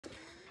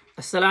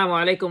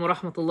Assalamu alaikum wa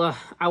rahmatullah.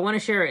 I want to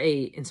share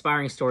a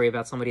inspiring story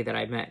about somebody that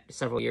I met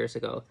several years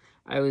ago.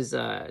 I was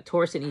a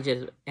tourist in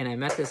Egypt, and I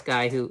met this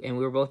guy and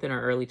we were both in our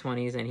early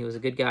 20s, and he was a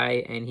good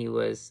guy, and he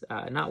was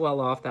not well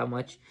off that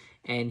much,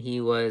 and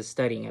he was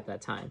studying at that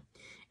time.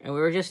 And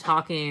we were just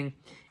talking,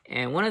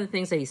 and one of the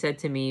things that he said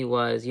to me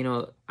was, I'm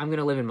going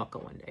to live in Makkah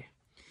one day.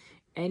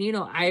 And,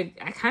 I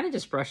kind of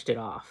just brushed it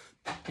off.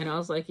 And I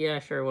was like, yeah,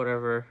 sure,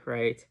 whatever,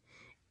 right?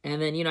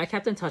 And then, I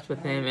kept in touch with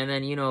him, and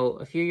then,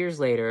 a few years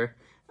later,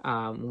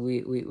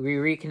 we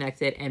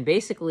reconnected, and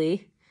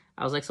basically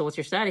I was like, so what's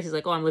your status? He's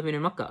like, oh, I'm living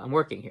in Makkah, I'm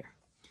working here.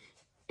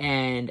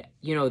 And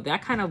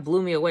that kind of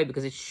blew me away,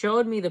 because it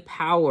showed me the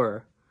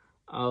power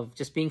of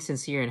just being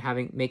sincere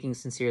and making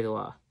sincere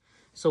dua.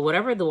 So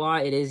whatever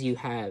dua it is you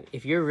have,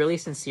 if you're really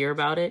sincere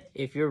about it,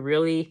 if you're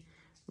really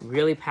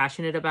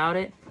passionate about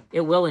it,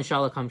 it will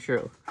inshallah come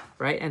true,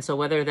 right? And so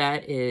whether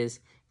that is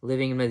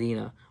living in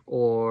Medina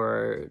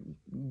or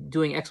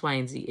doing X, Y,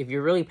 and Z, if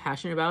you're really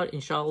passionate about it,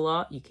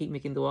 inshallah, you keep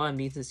making dua and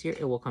being sincere,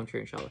 it will come true,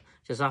 inshallah.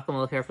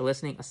 Jazakumullah khair for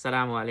listening.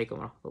 Assalamu alaikum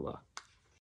wa rahmatullah.